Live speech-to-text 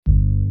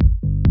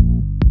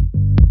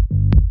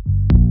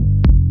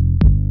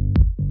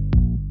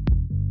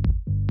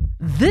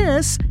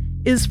This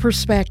is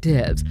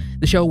Perspectives,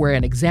 the show where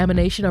an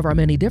examination of our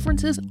many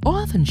differences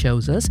often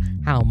shows us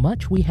how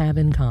much we have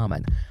in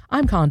common.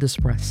 I'm Candace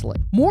Presley.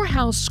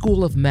 Morehouse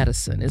School of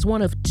Medicine is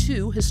one of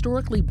two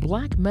historically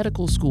black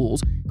medical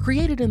schools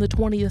created in the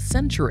 20th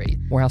century.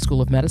 Morehouse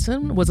School of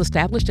Medicine was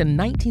established in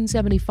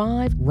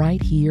 1975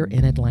 right here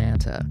in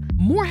Atlanta.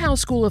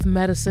 Morehouse School of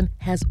Medicine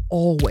has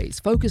always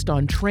focused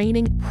on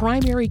training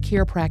primary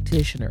care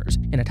practitioners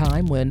in a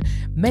time when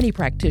many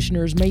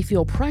practitioners may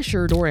feel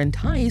pressured or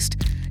enticed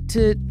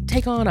to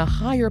take on a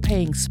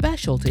higher-paying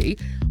specialty.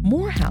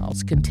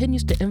 Morehouse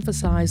continues to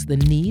emphasize the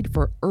need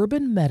for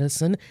urban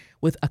medicine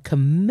with a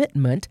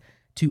commitment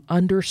to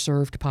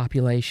underserved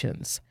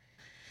populations.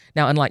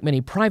 Now, unlike many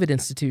private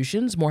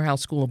institutions,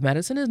 Morehouse School of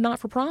Medicine is not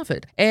for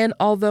profit. And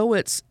although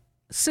its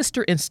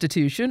sister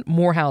institution,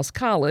 Morehouse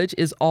College,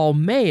 is all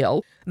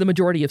male, the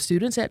majority of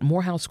students at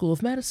Morehouse School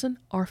of Medicine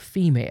are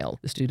female.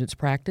 The students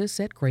practice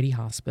at Grady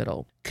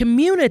Hospital.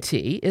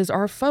 Community is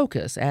our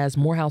focus as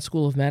Morehouse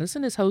School of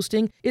Medicine is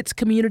hosting its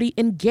Community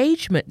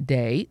Engagement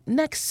Day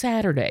next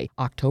Saturday,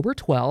 October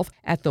 12th,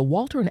 at the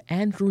Walter and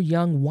Andrew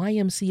Young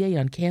YMCA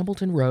on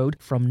Campbellton Road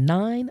from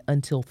 9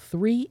 until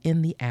 3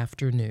 in the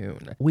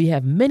afternoon. We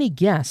have many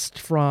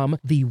guests from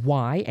the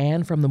Y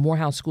and from the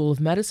Morehouse School of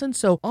Medicine,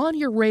 so on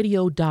your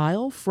radio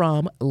dial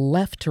from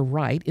left to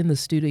right in the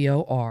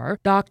studio are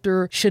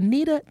Dr.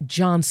 Shanita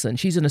Johnson.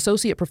 She's an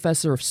associate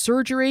professor of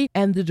surgery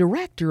and the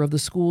director of the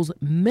school's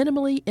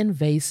minimally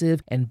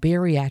invasive and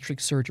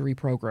bariatric surgery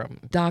program.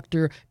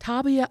 Dr.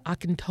 Tabia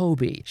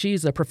Akintobi.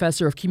 She's a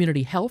professor of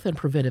community health and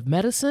preventive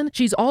medicine.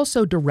 She's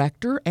also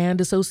director and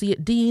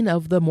associate dean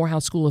of the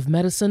Morehouse School of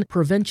Medicine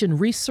Prevention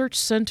Research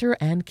Center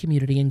and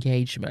Community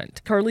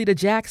Engagement. Carlita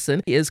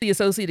Jackson is the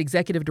associate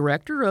executive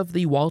director of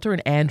the Walter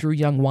and Andrew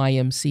Young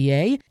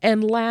YMCA.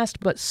 And last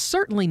but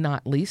certainly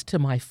not least, to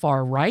my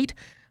far right,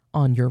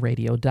 on your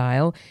radio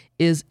dial,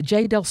 is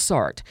Jay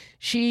Delsart.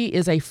 She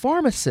is a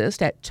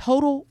pharmacist at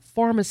Total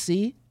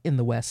Pharmacy in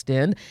the West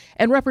End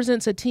and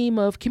represents a team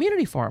of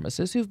community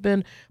pharmacists who've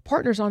been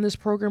partners on this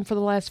program for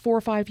the last 4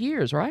 or 5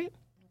 years, right?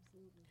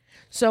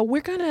 So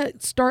we're going to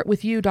start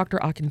with you, Dr.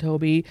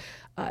 Akintobi.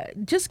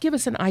 Just give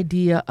us an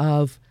idea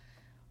of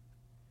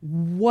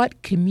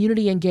what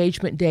Community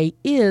Engagement Day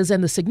is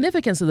and the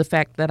significance of the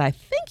fact that I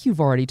think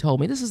you've already told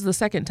me this is the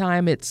second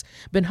time it's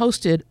been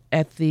hosted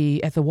at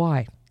the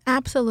Y.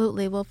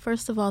 Absolutely. Well,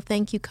 first of all,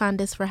 thank you,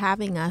 Candace, for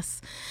having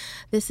us.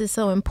 This is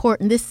so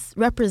important. This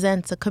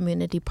represents a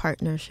community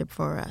partnership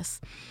for us.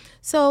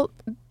 So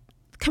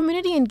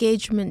Community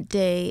Engagement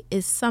Day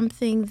is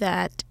something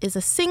that is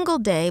a single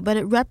day, but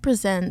it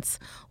represents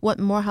what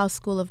Morehouse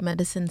School of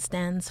Medicine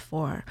stands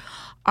for.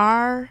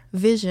 Our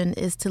vision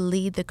is to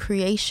lead the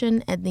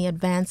creation and the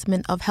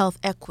advancement of health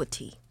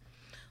equity.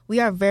 We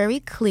are very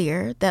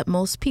clear that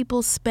most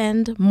people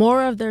spend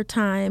more of their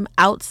time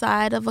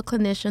outside of a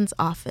clinician's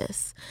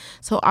office.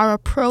 So our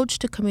approach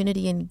to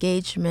community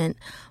engagement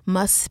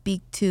must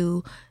speak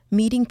to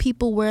meeting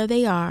people where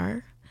they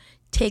are,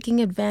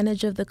 taking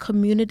advantage of the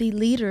community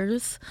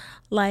leaders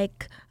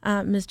like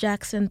Ms.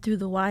 Jackson through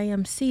the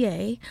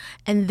YMCA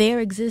and their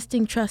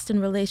existing trust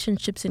and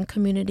relationships in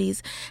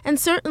communities, and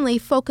certainly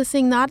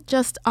focusing not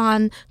just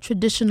on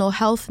traditional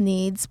health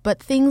needs,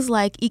 but things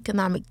like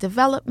economic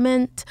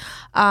development,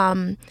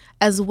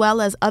 as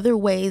well as other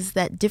ways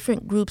that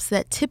different groups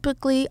that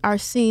typically are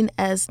seen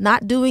as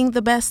not doing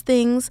the best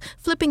things,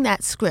 flipping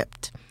that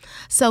script.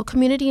 So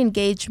Community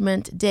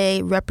Engagement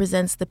Day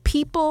represents the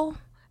people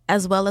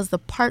as well as the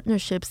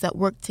partnerships that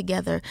work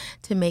together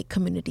to make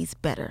communities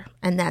better.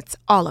 And that's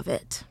all of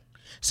it.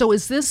 So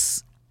is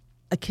this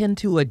akin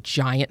to a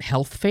giant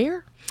health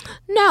fair?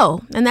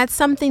 No, and that's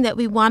something that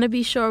we want to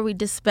be sure we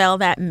dispel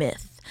that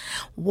myth.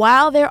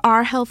 While there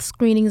are health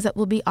screenings that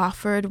will be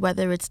offered,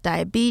 whether it's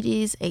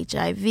diabetes,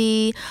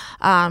 HIV,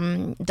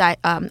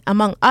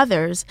 among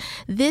others,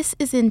 this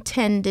is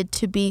intended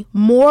to be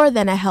more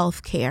than a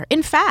health care.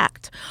 In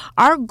fact,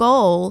 our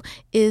goal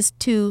is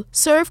to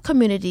serve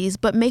communities,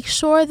 but make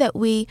sure that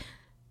we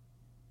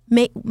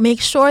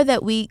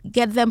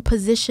get them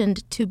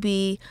positioned to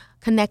be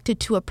connected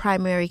to a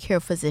primary care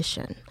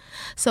physician.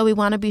 So we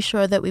want to be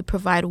sure that we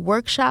provide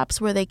workshops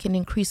where they can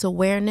increase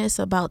awareness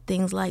about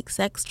things like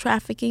sex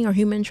trafficking or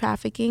human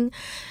trafficking.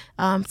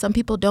 Some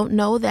people don't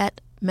know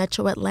that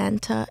Metro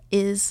Atlanta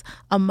is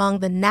among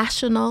the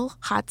national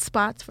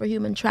hotspots for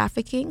human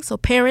trafficking. So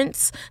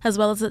parents as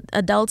well as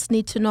adults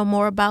need to know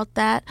more about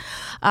that.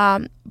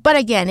 But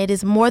again, it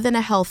is more than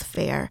a health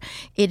fair.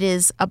 It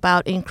is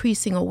about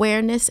increasing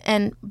awareness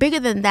and, bigger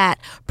than that,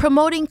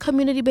 promoting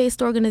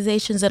community-based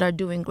organizations that are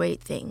doing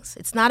great things.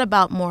 It's not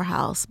about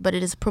Morehouse, but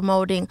it is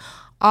promoting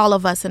all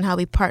of us and how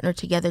we partner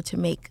together to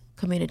make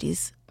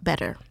communities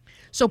better.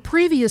 So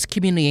previous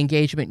community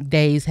engagement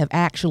days have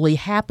actually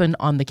happened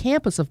on the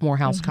campus of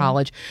Morehouse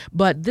College,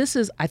 but this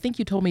is, I think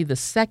you told me, the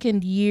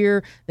second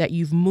year that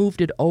you've moved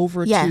it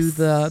over to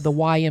the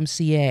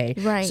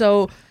YMCA. Right.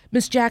 So,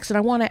 Ms. Jackson,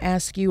 I want to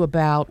ask you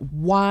about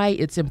why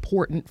it's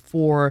important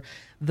for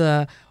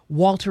the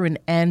Walter and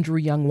Andrew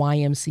Young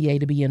YMCA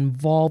to be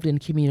involved in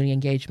Community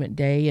Engagement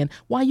Day, and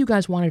why you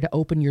guys wanted to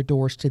open your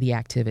doors to the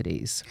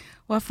activities.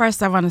 Well,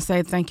 first I want to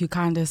say thank you,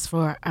 Candace,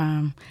 for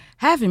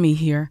having me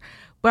here.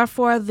 But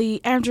for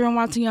the Andrew and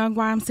Walter Young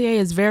YMCA,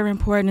 it's very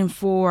important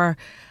for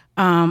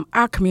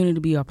our community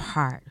to be a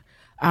part.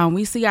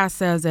 We see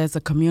ourselves as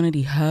a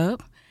community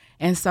hub,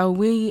 and so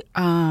we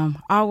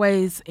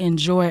always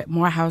enjoy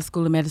Morehouse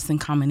School of Medicine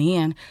coming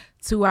in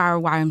to our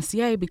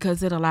YMCA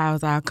because it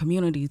allows our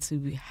community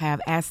to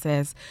have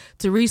access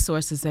to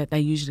resources that they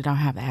usually don't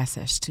have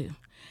access to.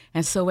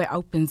 And so it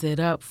opens it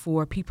up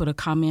for people to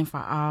come in for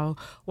all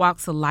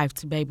walks of life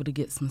to be able to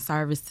get some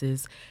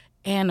services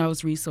and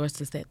those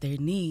resources that they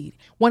need.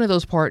 One of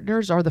those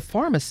partners are the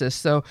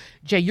pharmacists. So,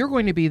 Jay, you're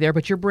going to be there,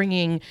 but you're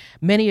bringing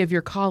many of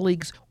your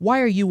colleagues.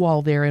 Why are you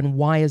all there, and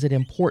why is it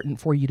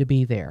important for you to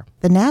be there?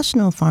 The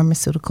National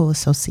Pharmaceutical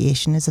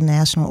Association is a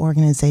national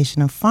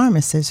organization of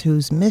pharmacists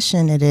whose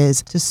mission it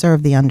is to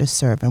serve the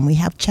underserved, and we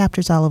have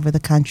chapters all over the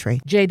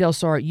country. Jay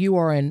Delsart, you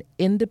are an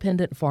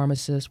independent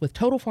pharmacist with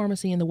Total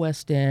Pharmacy in the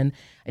West End.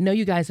 I know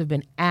you guys have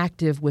been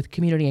active with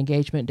Community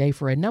Engagement Day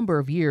for a number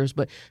of years,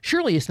 but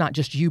surely it's not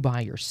just you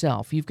by yourself.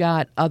 You've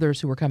got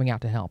others who are coming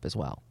out to help as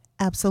well.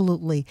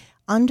 Absolutely.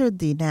 Under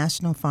the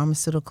National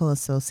Pharmaceutical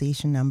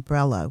Association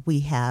umbrella,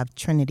 we have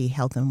Trinity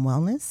Health and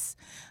Wellness.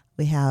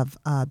 We have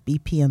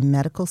BPM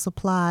Medical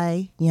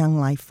Supply, Young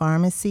Life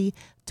Pharmacy,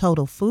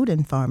 Total Food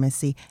and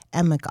Pharmacy,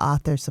 and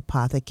MacArthur's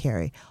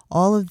Apothecary.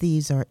 All of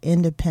these are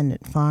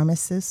independent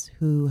pharmacists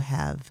who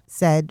have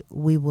said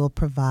we will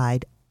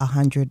provide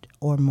 100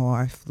 or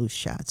more flu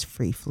shots,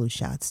 free flu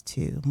shots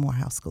to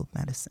Morehouse School of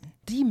Medicine.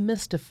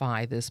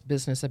 Demystify this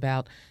business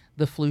about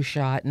the flu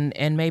shot,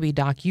 and maybe,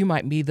 Doc, you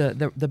might be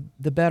the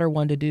better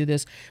one to do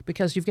this,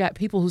 because you've got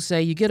people who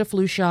say you get a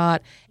flu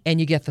shot and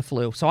you get the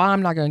flu, so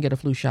I'm not going to get a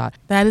flu shot.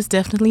 That is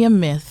definitely a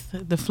myth.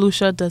 The flu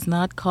shot does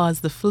not cause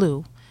the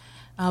flu.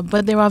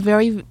 But there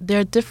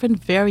are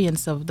different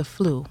variants of the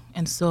flu,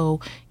 and so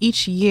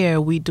each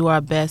year we do our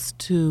best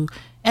to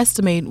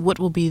estimate what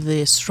will be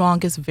the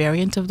strongest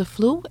variant of the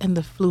flu, and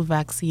the flu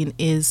vaccine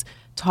is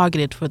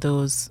targeted for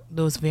those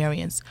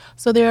variants.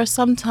 So there are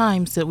some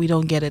times that we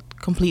don't get it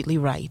completely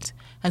right,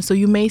 and so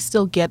you may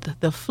still get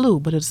the flu,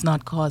 but it's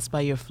not caused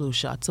by your flu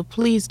shot. So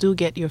please do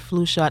get your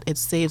flu shot. It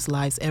saves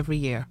lives every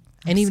year.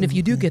 And even if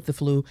you do get the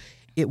flu,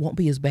 it won't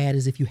be as bad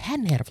as if you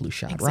hadn't had a flu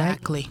shot,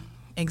 Exactly. Right?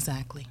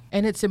 Exactly.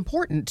 And it's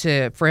important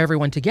for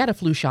everyone to get a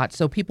flu shot,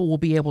 so people will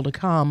be able to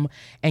come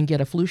and get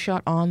a flu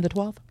shot on the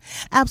 12th?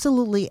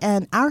 Absolutely.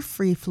 And our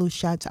free flu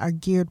shots are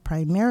geared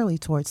primarily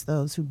towards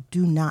those who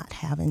do not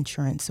have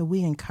insurance. So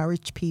we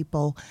encourage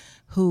people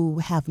who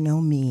have no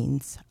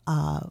means.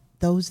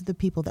 Those are the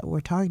people that we're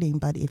targeting.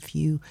 But if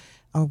you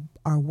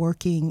are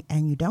working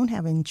and you don't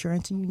have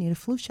insurance and you need a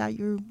flu shot,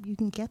 you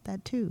can get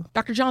that too.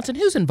 Dr. Johnson,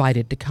 who's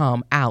invited to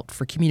come out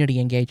for Community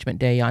Engagement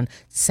Day on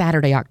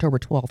Saturday, October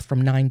 12th from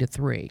 9 to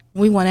 3?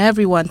 We want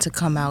everyone to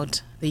come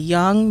out, the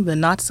young, the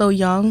not so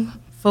young,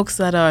 folks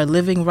that are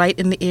living right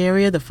in the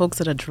area, the folks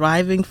that are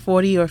driving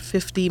 40 or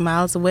 50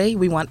 miles away.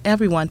 We want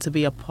everyone to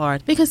be a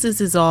part, because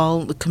this is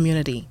all the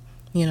community,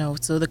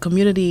 so the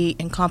community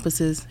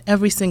encompasses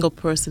every single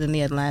person in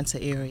the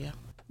Atlanta area.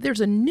 There's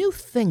a new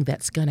thing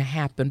that's going to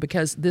happen,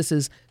 because this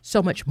is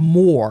so much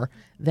more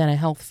than a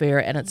health fair,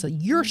 and it's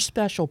your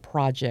special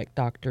project,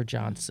 Dr.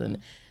 Johnson.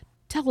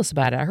 Tell us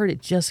about it. I heard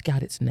it just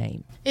got its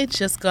name. It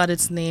just got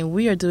its name.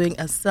 We are doing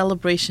a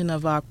celebration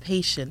of our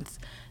patients.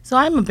 So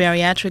I'm a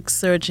bariatric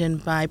surgeon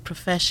by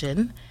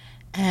profession,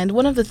 and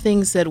one of the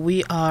things that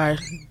we are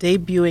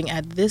debuting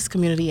at this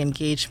Community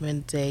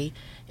Engagement Day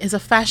is a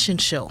fashion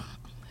show.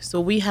 So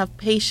we have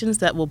patients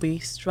that will be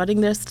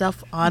strutting their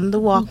stuff on the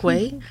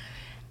walkway,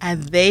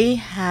 and they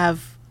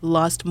have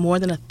lost more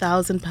than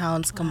 1,000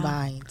 pounds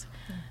combined.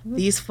 Wow.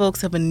 These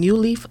folks have a new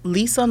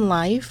lease on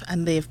life,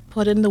 and they've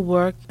put in the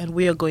work, and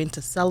we are going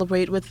to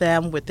celebrate with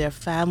them, with their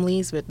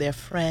families, with their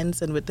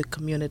friends, and with the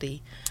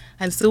community.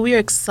 And so we are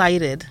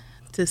excited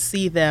to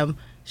see them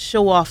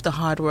show off the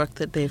hard work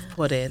that they've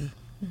put in.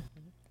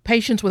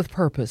 Patients with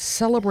Purpose,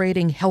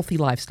 celebrating healthy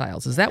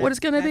lifestyles. Is that what it's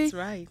going to be? That's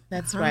right.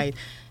 That's right.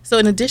 So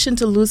in addition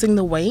to losing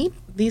the weight,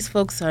 these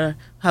folks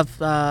have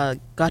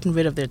gotten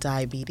rid of their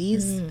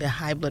diabetes, their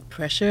high blood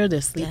pressure,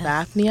 their sleep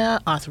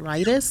apnea,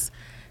 arthritis.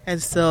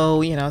 And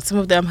so, some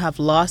of them have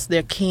lost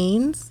their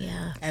canes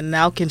and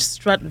now can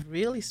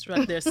really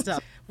strut their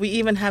stuff. We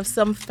even have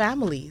some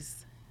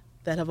families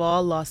that have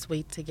all lost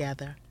weight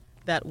together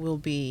that will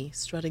be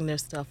strutting their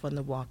stuff on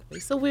the walkway.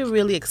 So we're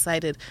really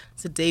excited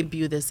to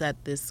debut this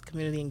at this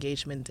Community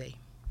Engagement Day.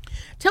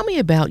 Tell me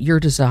about your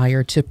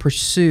desire to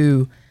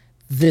pursue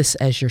this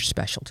as your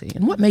specialty,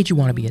 and what made you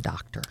want to be a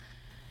doctor?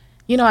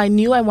 I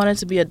knew I wanted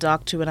to be a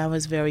doctor when I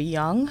was very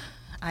young.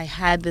 I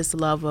had this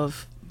love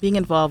of being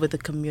involved with the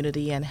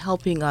community and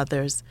helping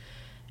others.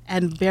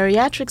 And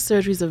bariatric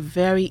surgery is a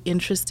very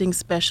interesting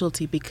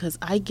specialty, because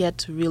I get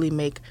to really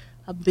make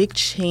a big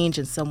change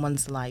in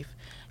someone's life.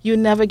 You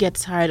never get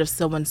tired of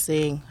someone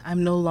saying,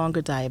 I'm no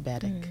longer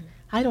diabetic.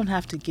 I don't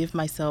have to give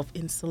myself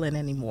insulin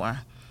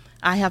anymore.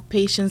 I have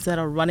patients that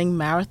are running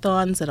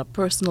marathons that are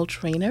personal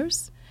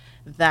trainers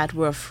that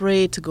were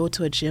afraid to go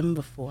to a gym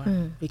before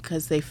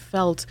because they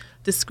felt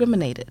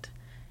discriminated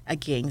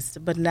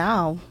against. But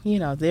now,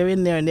 they're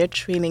in there and they're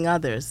training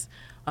others.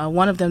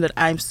 One of them that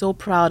I'm so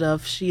proud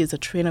of, she is a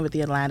trainer with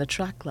the Atlanta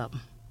Track Club.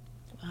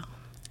 Wow.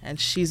 And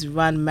she's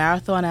run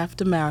marathon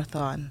after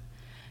marathon.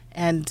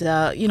 And,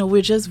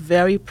 we're just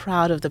very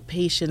proud of the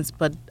patients,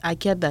 but I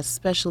get that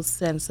special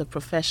sense of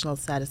professional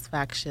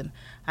satisfaction.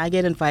 I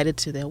get invited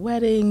to their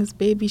weddings,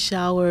 baby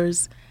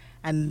showers,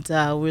 and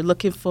we're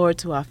looking forward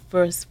to our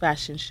first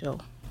fashion show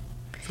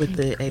with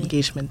the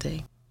engagement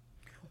day.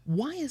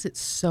 Why is it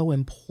so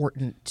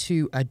important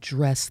to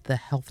address the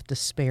health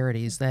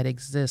disparities that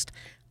exist,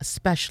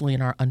 especially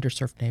in our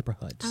underserved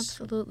neighborhoods?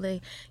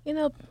 Absolutely.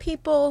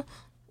 People,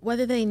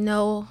 whether they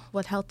know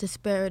what health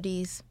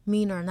disparities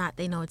mean or not,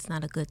 they know it's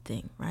not a good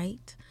thing,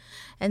 right?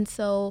 And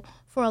so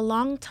for a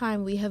long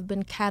time, we have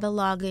been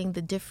cataloging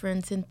the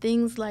difference in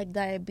things like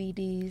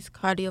diabetes,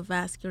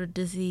 cardiovascular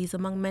disease,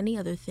 among many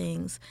other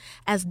things,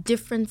 as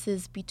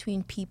differences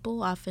between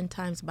people,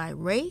 oftentimes by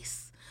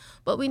race.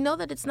 But we know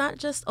that it's not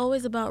just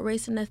always about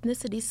race and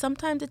ethnicity.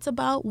 Sometimes it's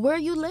about where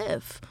you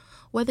live.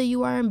 Whether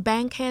you are in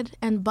Bankhead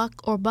and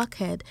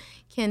Buckhead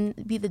can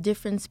be the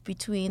difference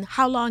between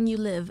how long you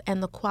live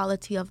and the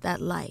quality of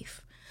that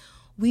life.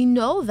 We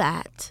know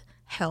that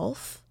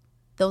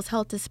those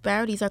health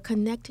disparities are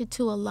connected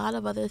to a lot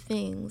of other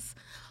things.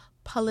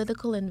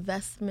 Political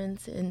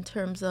investments in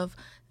terms of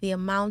the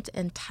amount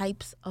and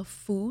types of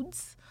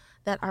foods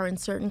that are in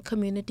certain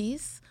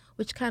communities,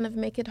 which kind of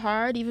make it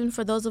hard, even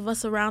for those of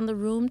us around the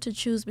room, to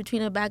choose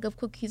between a bag of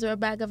cookies or a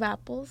bag of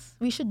apples.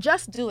 We should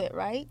just do it,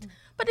 right?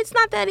 But it's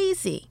not that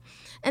easy.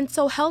 And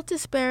so health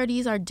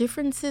disparities are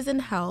differences in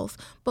health,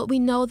 but we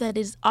know that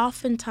it's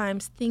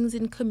oftentimes things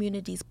in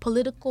communities,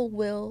 political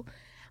will,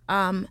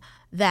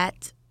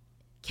 that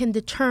can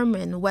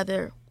determine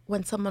whether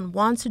when someone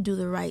wants to do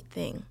the right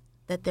thing,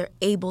 that they're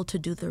able to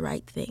do the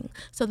right thing.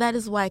 So that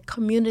is why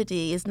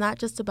community is not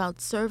just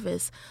about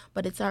service,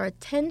 but it's our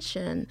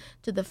attention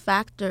to the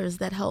factors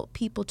that help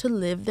people to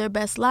live their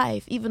best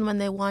life, even when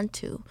they want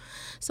to.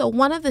 So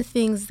one of the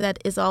things that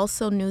is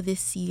also new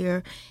this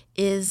year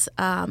is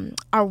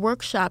our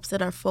workshops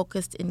that are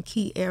focused in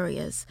key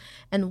areas.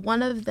 And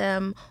one of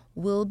them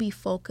will be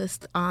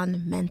focused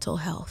on mental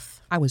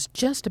health. I was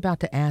just about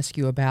to ask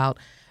you about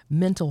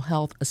mental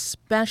health,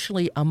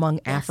 especially among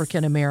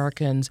African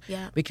Americans,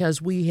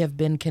 because we have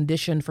been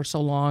conditioned for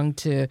so long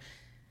to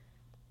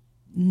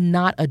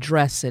not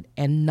address it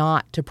and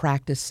not to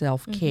practice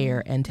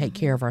self-care and take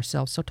care of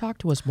ourselves. So talk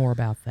to us more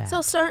about that.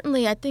 So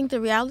certainly, I think the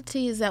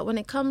reality is that when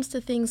it comes to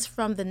things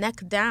from the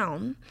neck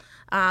down,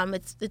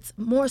 it's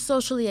more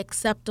socially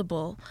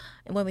acceptable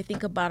when we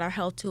think about our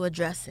health to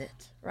address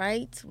it,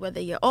 right? Whether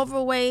you're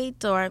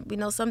overweight or,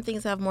 some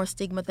things have more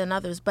stigma than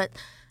others, but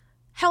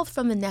health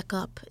from the neck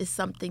up is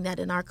something that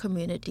in our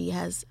community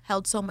has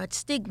held so much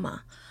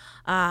stigma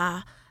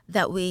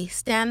that we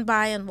stand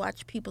by and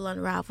watch people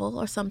unravel,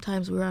 or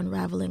sometimes we're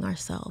unraveling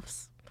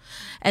ourselves.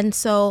 And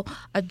so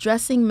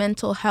addressing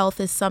mental health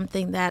is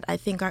something that I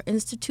think our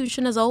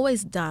institution has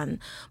always done,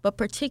 but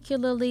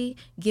particularly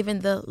given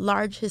the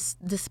large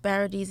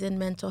disparities in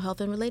mental health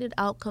and related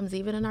outcomes,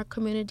 even in our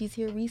communities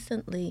here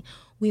recently,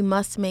 we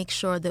must make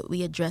sure that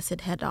we address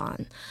it head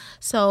on.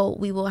 So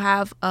we will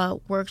have a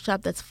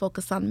workshop that's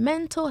focused on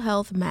mental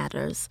health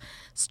matters,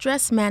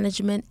 stress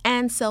management,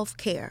 and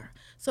self-care.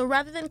 So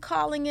rather than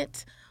calling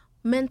it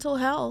mental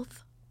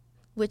health,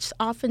 which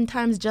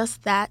oftentimes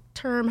just that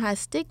term has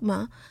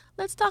stigma,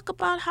 let's talk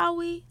about how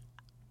we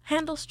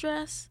handle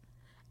stress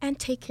and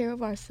take care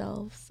of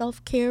ourselves.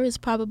 Self-care is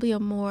probably a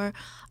more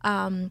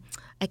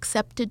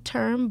accepted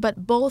term,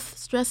 but both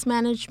stress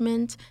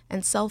management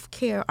and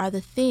self-care are the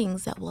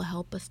things that will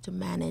help us to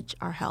manage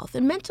our health.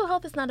 And mental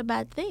health is not a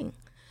bad thing.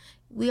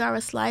 We are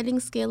a sliding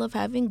scale of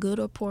having good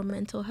or poor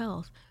mental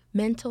health.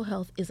 Mental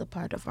health is a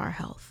part of our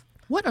health.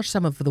 What are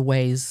some of the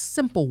ways,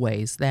 simple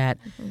ways, that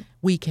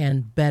we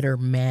can better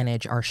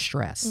manage our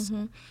stress?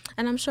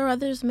 And I'm sure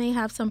others may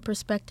have some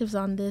perspectives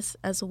on this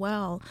as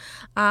well.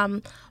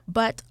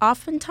 But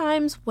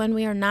oftentimes when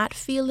we are not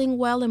feeling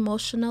well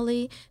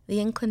emotionally,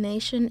 the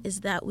inclination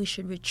is that we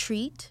should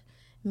retreat,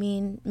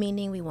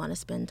 meaning we want to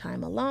spend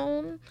time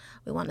alone,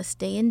 we want to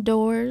stay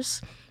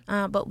indoors.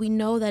 But we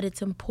know that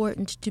it's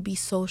important to be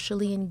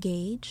socially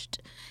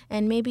engaged.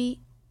 And maybe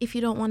if you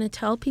don't want to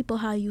tell people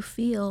how you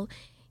feel,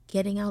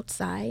 getting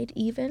outside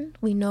even.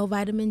 We know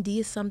vitamin D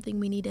is something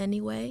we need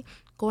anyway.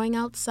 Going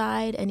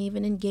outside and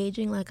even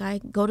engaging, like I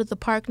go to the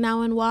park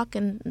now and walk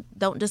and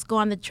don't just go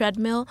on the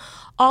treadmill.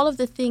 All of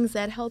the things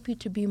that help you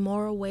to be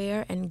more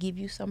aware and give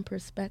you some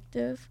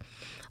perspective.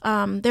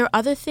 There are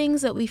other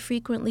things that we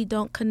frequently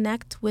don't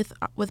connect with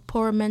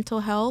poor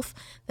mental health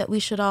that we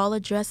should all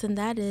address, and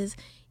that is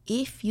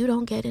if you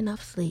don't get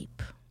enough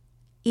sleep,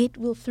 it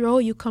will throw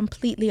you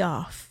completely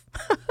off.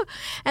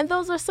 And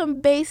those are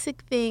some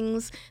basic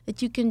things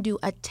that you can do.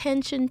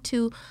 Attention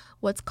to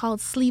what's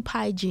called sleep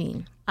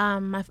hygiene.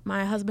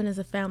 My husband is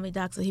a family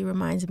doc, so he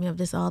reminds me of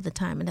this all the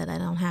time and that I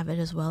don't have it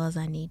as well as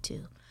I need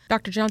to.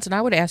 Dr. Johnson,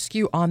 I would ask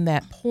you on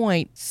that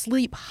point,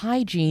 sleep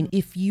hygiene,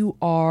 if you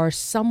are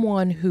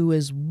someone who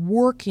is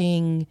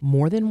working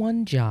more than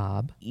one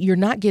job, you're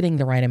not getting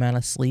the right amount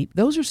of sleep.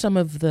 Those are some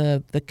of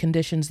the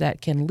conditions that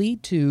can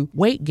lead to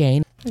weight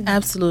gain.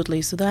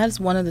 Absolutely. So that is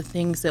one of the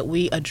things that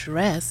we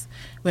address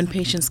when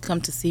patients come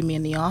to see me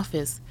in the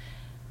office.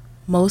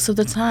 Most of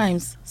the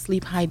times,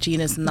 sleep hygiene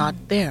is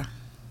not there.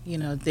 You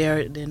know,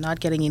 they're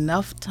not getting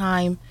enough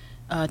time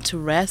to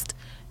rest.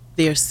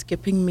 They're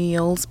skipping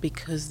meals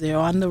because they're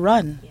on the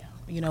run. Yeah.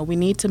 You know, we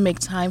need to make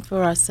time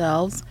for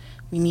ourselves.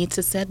 We need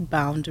to set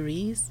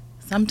boundaries.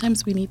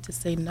 Sometimes we need to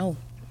say no.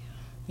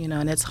 You know,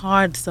 and it's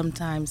hard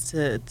sometimes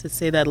to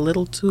say that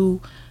little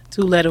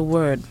two-letter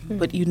word.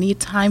 But you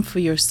need time for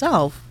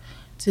yourself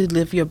to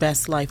live your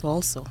best life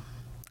also.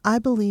 I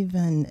believe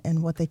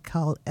in what they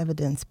call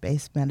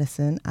evidence-based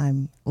medicine.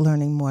 I'm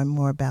learning more and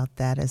more about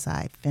that as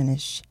I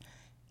finish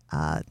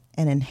an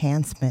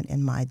enhancement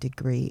in my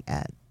degree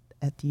at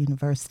the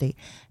university,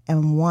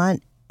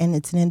 and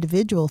it's an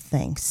individual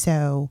thing.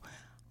 So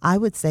I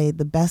would say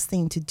the best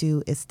thing to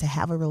do is to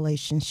have a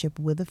relationship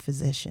with a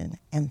physician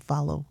and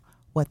follow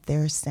what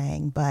they're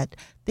saying. But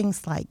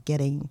things like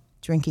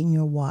drinking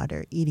your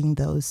water, eating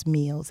those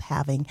meals,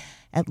 having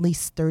at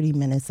least 30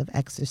 minutes of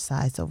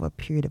exercise over a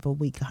period of a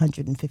week,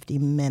 150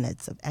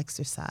 minutes of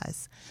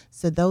exercise.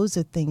 So those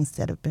are things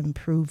that have been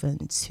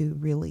proven to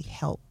really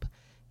help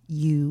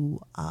you,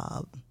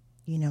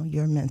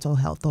 your mental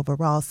health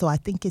overall. So I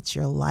think it's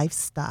your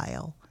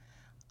lifestyle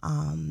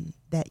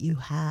that you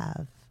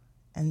have.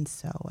 And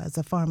so as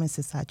a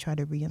pharmacist, I try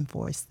to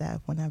reinforce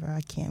that whenever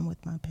I can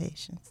with my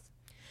patients.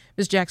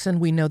 Ms. Jackson,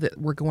 we know that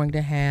we're going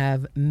to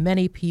have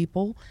many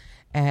people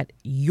at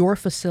your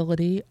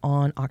facility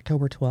on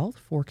October 12th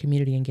for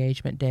Community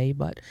Engagement Day,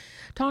 but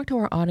talk to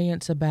our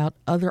audience about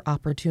other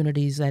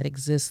opportunities that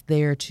exist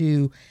there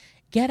to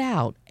get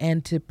out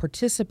and to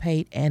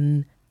participate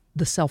in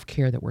the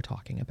self-care that we're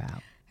talking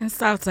about. And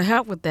so to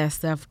help with that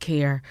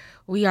self-care,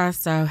 we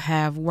also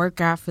have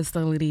workout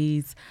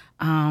facilities.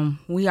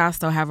 We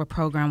also have a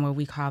program where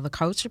we call the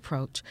Coach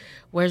Approach,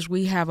 where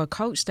we have a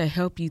coach to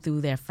help you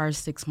through that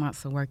first 6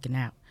 months of working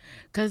out.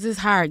 Because it's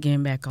hard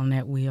getting back on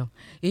that wheel,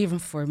 even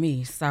for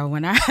me. So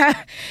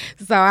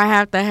I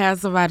have to have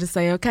somebody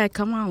say, okay,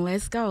 come on,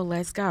 let's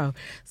go.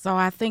 So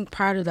I think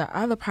the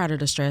other part of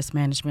the stress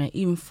management,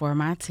 even for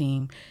my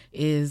team,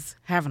 is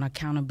having an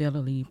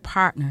accountability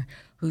partner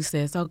who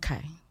says,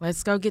 okay,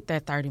 let's go get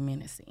that 30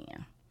 minutes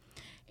in.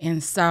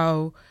 And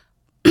so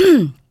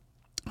I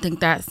think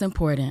that's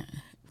important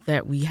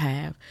that we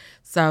have.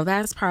 So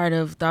that's part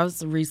of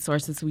those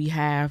resources we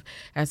have.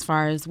 As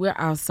far as we're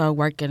also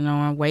working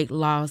on weight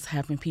loss,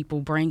 having people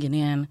bringing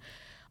in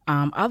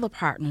other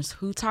partners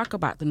who talk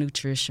about the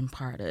nutrition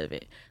part of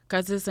it,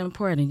 because it's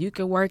important. You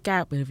can work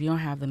out, but if you don't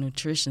have the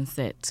nutrition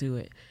set to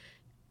it,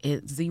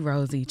 it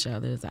zeroes each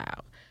other's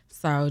out.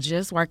 So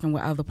just working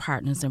with other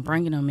partners and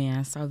bringing them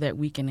in so that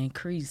we can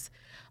increase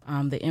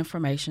the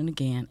information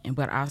again,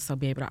 but also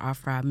be able to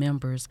offer our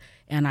members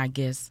and our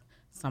guests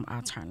some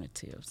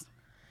alternatives.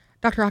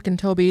 Dr.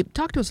 Akintobi,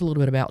 talk to us a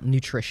little bit about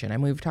nutrition. I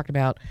mean, we've talked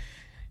about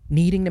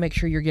needing to make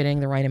sure you're getting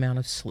the right amount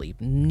of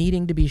sleep,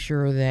 needing to be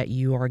sure that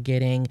you are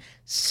getting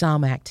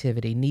some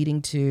activity,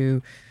 needing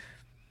to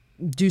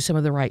do some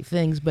of the right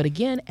things. But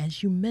again,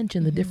 as you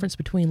mentioned, the difference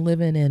between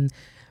living in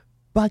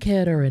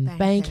Buckhead or in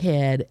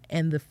Bankhead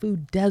and the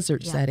food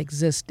deserts that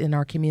exist in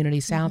our community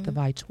south of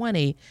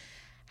I-20,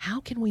 how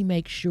can we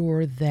make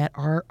sure that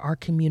our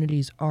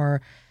communities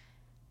are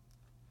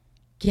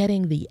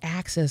getting the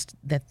access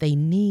that they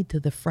need to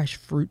the fresh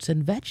fruits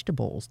and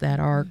vegetables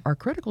that are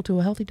critical to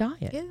a healthy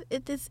diet?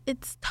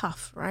 It's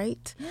tough,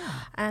 right?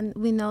 Yeah. And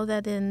we know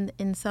that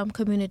in some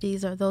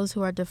communities, or those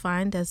who are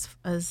defined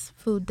as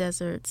food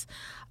deserts,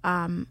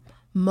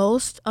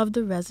 most of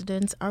the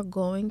residents are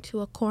going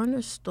to a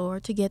corner store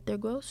to get their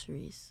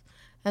groceries.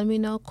 And we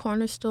know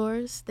corner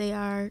stores, they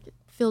are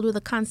filled with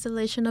a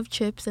constellation of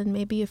chips and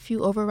maybe a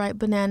few overripe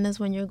bananas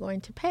when you're going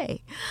to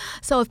pay.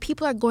 So if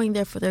people are going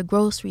there for their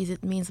groceries,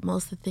 it means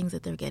most of the things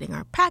that they're getting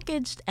are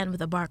packaged and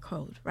with a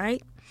barcode,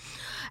 right?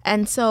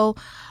 And so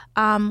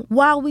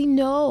while we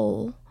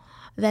know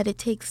that it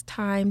takes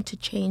time to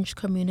change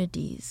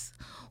communities,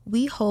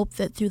 we hope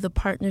that through the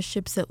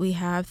partnerships that we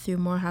have through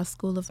Morehouse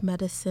School of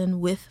Medicine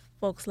with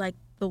folks like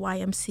the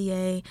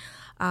YMCA,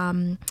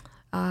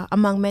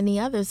 among many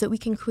others, that we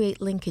can create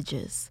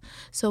linkages.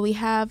 So we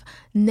have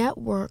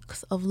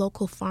networks of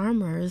local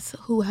farmers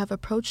who have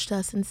approached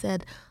us and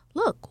said,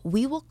 look,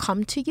 we will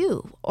come to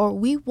you, or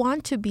we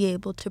want to be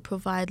able to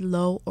provide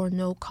low or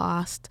no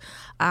cost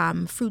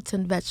fruits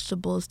and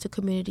vegetables to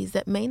communities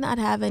that may not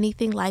have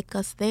anything like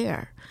us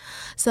there.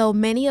 So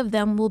many of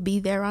them will be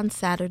there on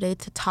Saturday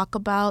to talk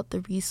about the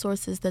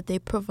resources that they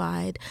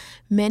provide.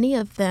 Many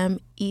of them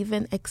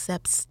even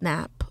accept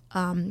SNAP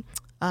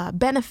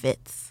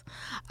benefits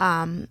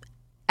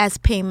as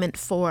payment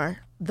for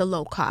the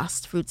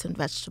low-cost fruits and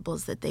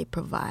vegetables that they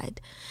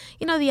provide.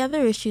 You know, the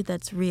other issue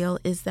that's real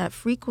is that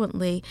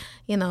frequently,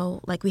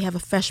 like we have a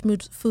fresh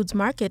foods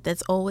market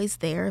that's always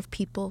there if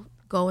people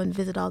go and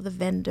visit all the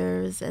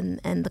vendors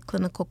and the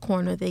clinical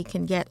corner. They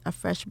can get a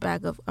fresh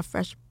bag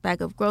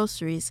of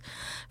groceries,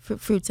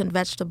 fruits and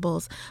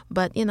vegetables.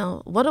 But,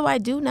 what do I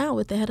do now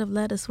with the head of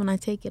lettuce when I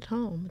take it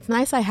home? It's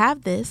nice I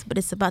have this, but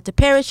it's about to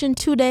perish in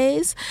 2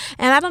 days.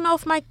 And I don't know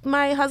if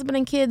my husband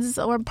and kids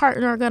or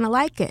partner are going to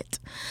like it.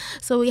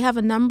 So we have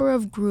a number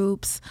of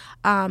groups,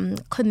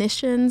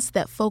 clinicians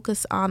that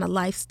focus on a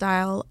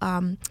lifestyle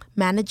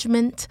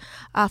management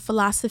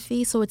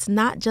philosophy. So it's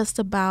not just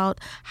about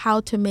how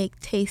to make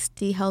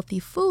tasty, healthy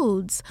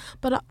foods,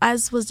 but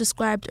as was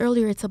described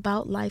earlier, it's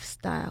about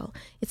lifestyle.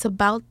 It's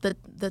about the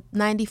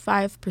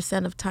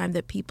 95% of time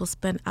that people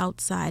spend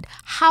outside.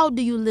 How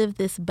do you live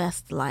this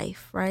best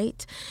life,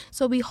 right?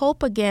 So we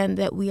hope, again,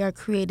 that we are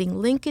creating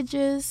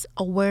linkages,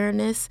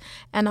 awareness,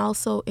 and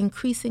also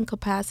increasing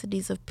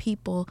capacities of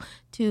people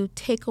to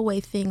take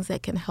away things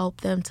that can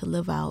help them to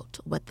live out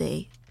what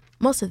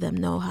most of them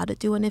know how to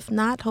do. And if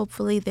not,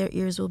 hopefully their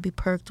ears will be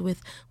perked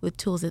with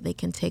tools that they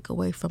can take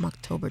away from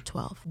October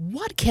 12th.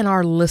 What can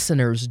our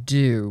listeners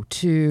do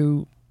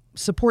to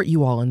support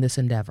you all in this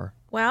endeavor?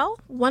 Well,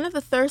 one of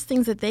the first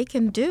things that they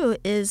can do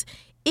is,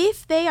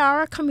 if they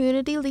are a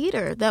community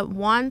leader that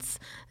wants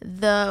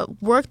the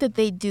work that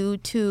they do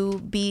to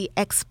be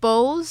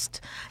exposed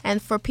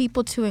and for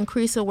people to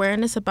increase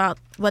awareness about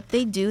what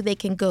they do, they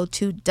can go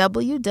to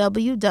www.msm.edu.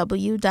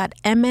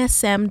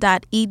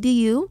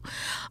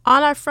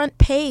 On our front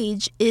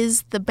page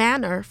is the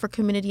banner for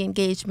Community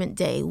Engagement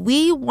Day.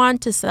 We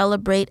want to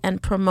celebrate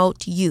and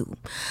promote you.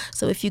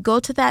 So if you go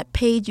to that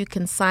page, you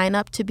can sign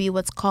up to be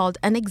what's called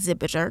an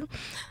exhibitor.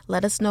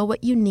 Let us know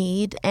what you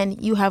need,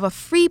 and you have a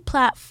free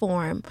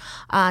platform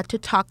to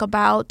talk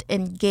about,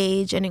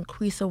 engage, and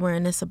increase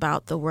awareness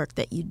about the work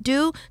that you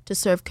do to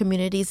serve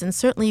communities. And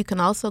certainly you can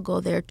also go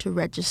there to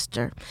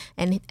register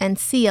and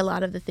see a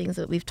lot of the things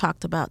that we've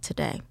talked about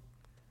today.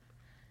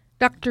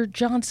 Dr.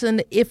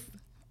 Johnson, if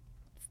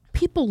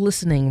people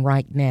listening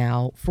right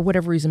now, for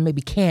whatever reason,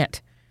 maybe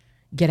can't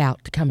get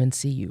out to come and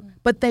see you,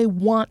 but they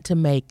want to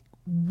make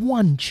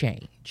one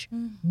change,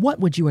 what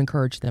would you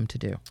encourage them to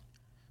do?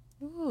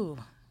 Ooh.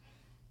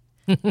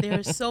 There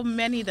are so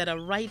many that are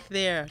right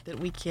there that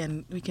we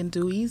can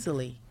do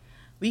easily.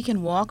 We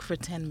can walk for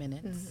 10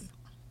 minutes,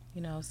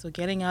 so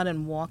getting out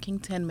and walking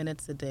 10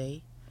 minutes a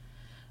day.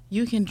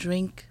 You can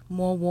drink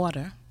more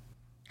water.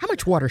 How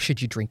much water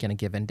should you drink in a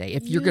given day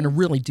if you're going to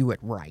really do it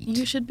right?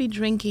 You should be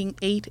drinking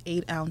 8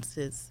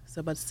 ounces, so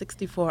about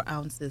 64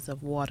 ounces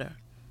of water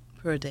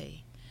per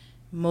day.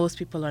 Most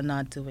people are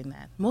not doing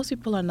that. Most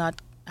people are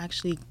not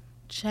actually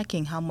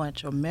checking how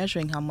much or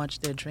measuring how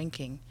much they're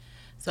drinking.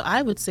 So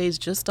I would say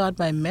just start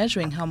by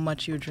measuring how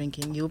much you're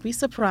drinking. You'll be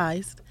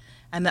surprised,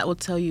 and that will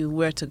tell you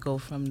where to go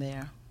from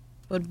there.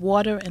 But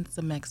water and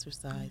some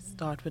exercise,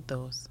 start with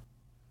those.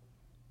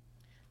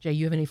 Jay,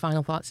 you have any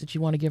final thoughts that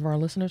you want to give our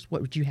listeners?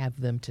 What would you have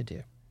them to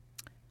do?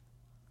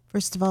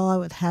 First of all, I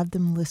would have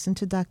them listen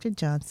to Dr.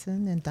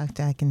 Johnson and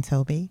Dr.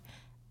 Akintobi,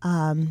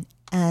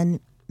 and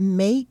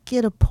make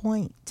it a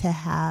point to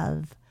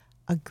have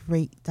a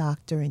great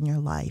doctor in your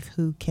life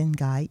who can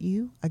guide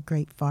you, a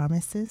great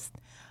pharmacist.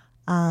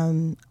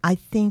 I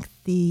think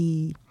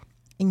the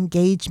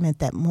engagement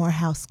that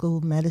Morehouse School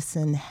of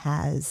Medicine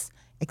has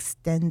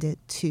extended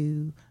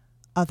to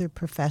other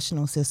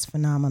professionals is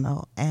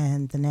phenomenal.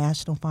 And the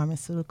National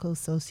Pharmaceutical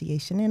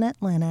Association in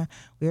Atlanta,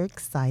 we're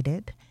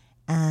excited.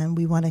 And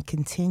we want to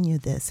continue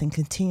this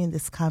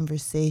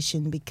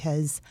conversation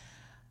because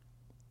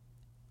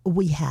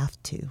we have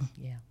to.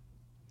 Yeah.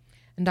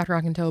 And Dr.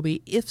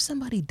 Akintobi, if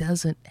somebody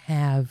doesn't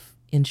have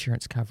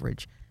insurance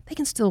coverage, they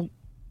can still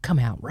come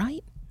out,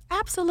 right?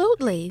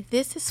 Absolutely.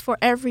 This is for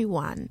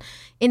everyone.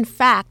 In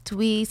fact,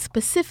 we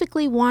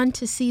specifically want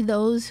to see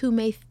those who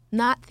may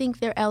not think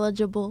they're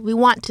eligible. We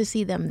want to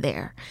see them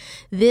there.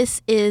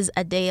 This is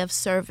a day of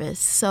service.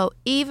 So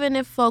even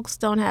if folks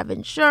don't have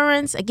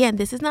insurance, again,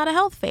 this is not a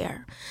health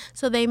fair.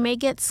 So they may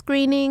get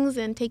screenings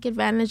and take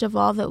advantage of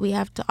all that we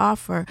have to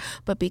offer.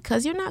 But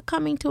because you're not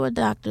coming to a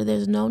doctor,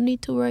 there's no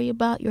need to worry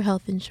about your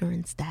health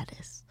insurance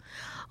status.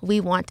 We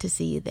want to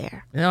see you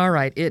there. All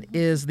right. It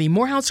is the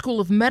Morehouse School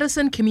of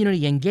Medicine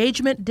Community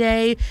Engagement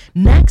Day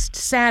next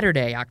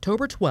Saturday,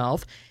 October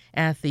 12th,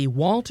 at the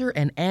Walter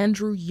and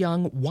Andrew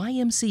Young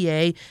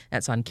YMCA.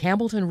 That's on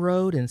Campbellton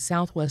Road in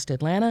Southwest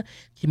Atlanta.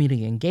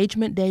 Community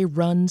Engagement Day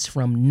runs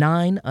from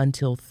 9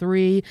 until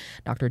 3.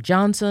 Dr.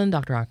 Johnson,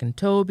 Dr.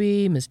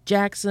 Akintobi, Ms.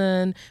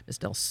 Jackson, Ms.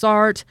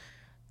 Delsart,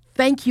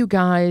 thank you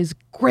guys.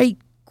 Great.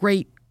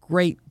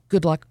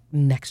 Good luck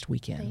next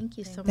weekend. Thank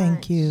you so much.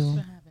 Thank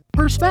you.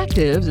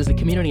 Perspectives is a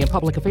community and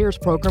public affairs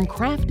program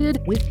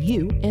crafted with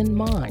you in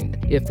mind.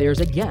 If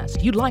there's a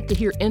guest you'd like to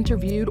hear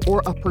interviewed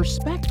or a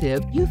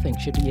perspective you think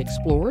should be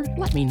explored,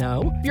 let me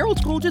know. If you're old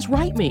school, just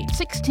write me.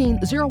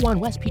 1601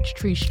 West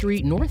Peachtree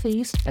Street,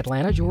 Northeast,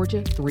 Atlanta,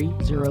 Georgia,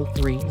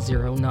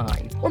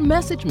 30309. Or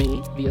message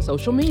me via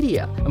social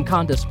media. I'm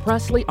Condace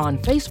Presley on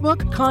Facebook,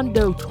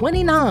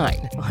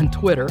 Condo29 on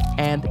Twitter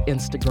and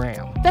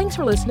Instagram. Thanks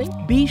for listening.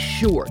 Be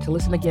sure to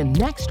listen again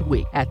next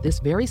week at this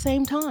very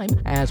same time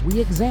as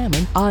we examine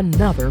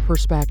another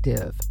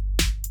perspective.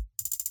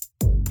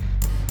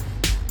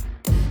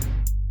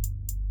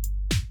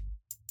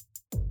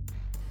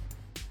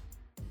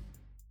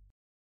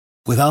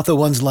 Without the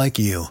ones like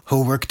you,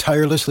 who work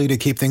tirelessly to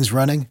keep things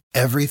running,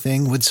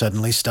 everything would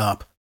suddenly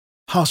stop.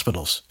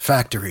 Hospitals,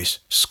 factories,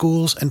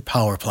 schools, and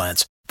power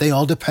plants, they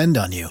all depend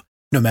on you.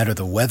 No matter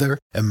the weather,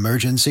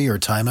 emergency, or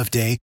time of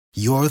day,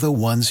 you're the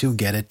ones who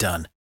get it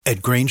done.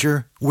 At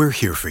Grainger, we're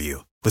here for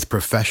you with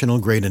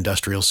professional-grade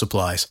industrial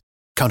supplies.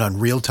 Count on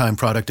real-time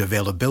product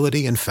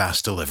availability and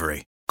fast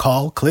delivery.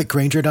 Call, click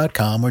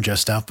Grainger.com, or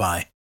just stop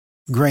by.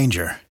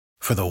 Grainger,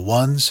 for the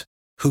ones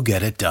who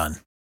get it done.